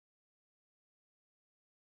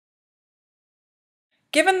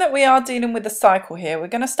Given that we are dealing with a cycle here, we're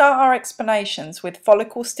going to start our explanations with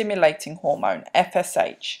follicle stimulating hormone,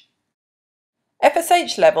 FSH.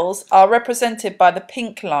 FSH levels are represented by the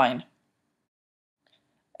pink line.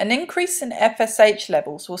 An increase in FSH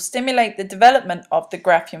levels will stimulate the development of the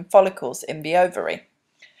Graafian follicles in the ovary.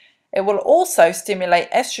 It will also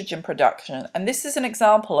stimulate estrogen production, and this is an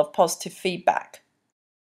example of positive feedback.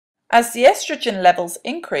 As the estrogen levels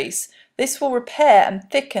increase, this will repair and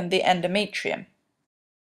thicken the endometrium.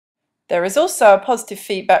 There is also a positive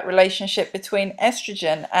feedback relationship between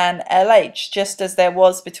estrogen and LH, just as there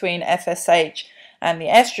was between FSH and the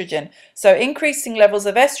estrogen. So increasing levels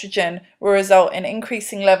of estrogen will result in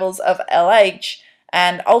increasing levels of LH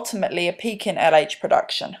and ultimately a peak in LH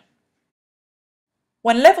production.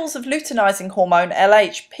 When levels of luteinizing hormone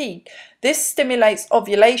LH peak, this stimulates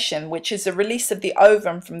ovulation, which is the release of the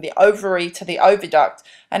ovum from the ovary to the oviduct,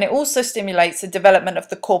 and it also stimulates the development of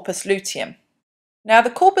the corpus luteum. Now,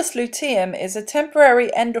 the corpus luteum is a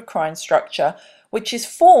temporary endocrine structure which is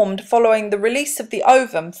formed following the release of the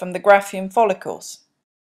ovum from the Graafian follicles.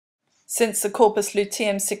 Since the corpus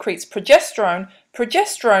luteum secretes progesterone,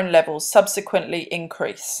 progesterone levels subsequently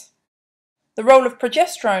increase. The role of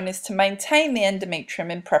progesterone is to maintain the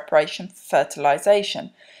endometrium in preparation for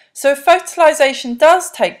fertilization. So if fertilization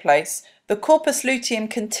does take place, the corpus luteum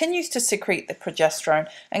continues to secrete the progesterone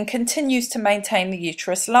and continues to maintain the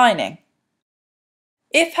uterus lining.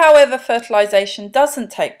 If, however, fertilization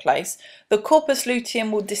doesn't take place, the corpus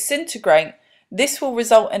luteum will disintegrate. This will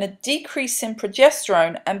result in a decrease in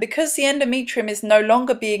progesterone, and because the endometrium is no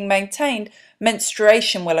longer being maintained,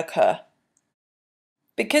 menstruation will occur.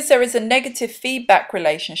 Because there is a negative feedback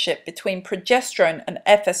relationship between progesterone and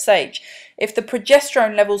FSH, if the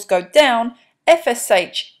progesterone levels go down,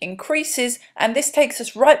 FSH increases, and this takes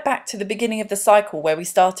us right back to the beginning of the cycle where we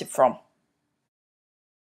started from.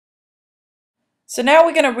 So now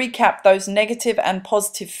we're going to recap those negative and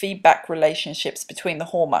positive feedback relationships between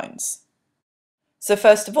the hormones. So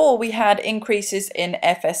first of all, we had increases in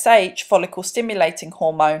FSH, follicle stimulating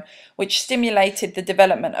hormone, which stimulated the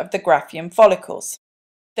development of the Graafian follicles.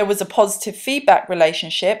 There was a positive feedback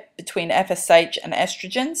relationship between FSH and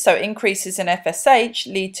estrogen, so increases in FSH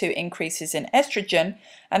lead to increases in estrogen,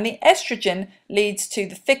 and the estrogen leads to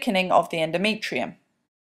the thickening of the endometrium.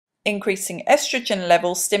 Increasing estrogen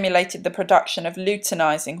levels stimulated the production of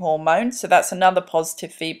luteinizing hormone, so that's another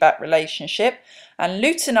positive feedback relationship. And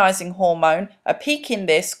luteinizing hormone, a peak in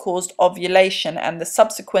this caused ovulation and the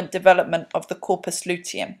subsequent development of the corpus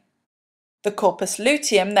luteum. The corpus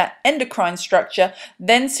luteum, that endocrine structure,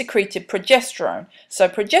 then secreted progesterone, so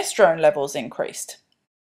progesterone levels increased.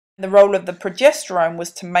 The role of the progesterone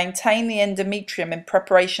was to maintain the endometrium in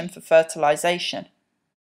preparation for fertilization.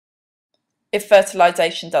 If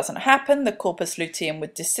fertilization doesn't happen, the corpus luteum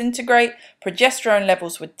would disintegrate, progesterone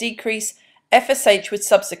levels would decrease, FSH would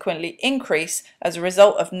subsequently increase as a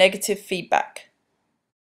result of negative feedback.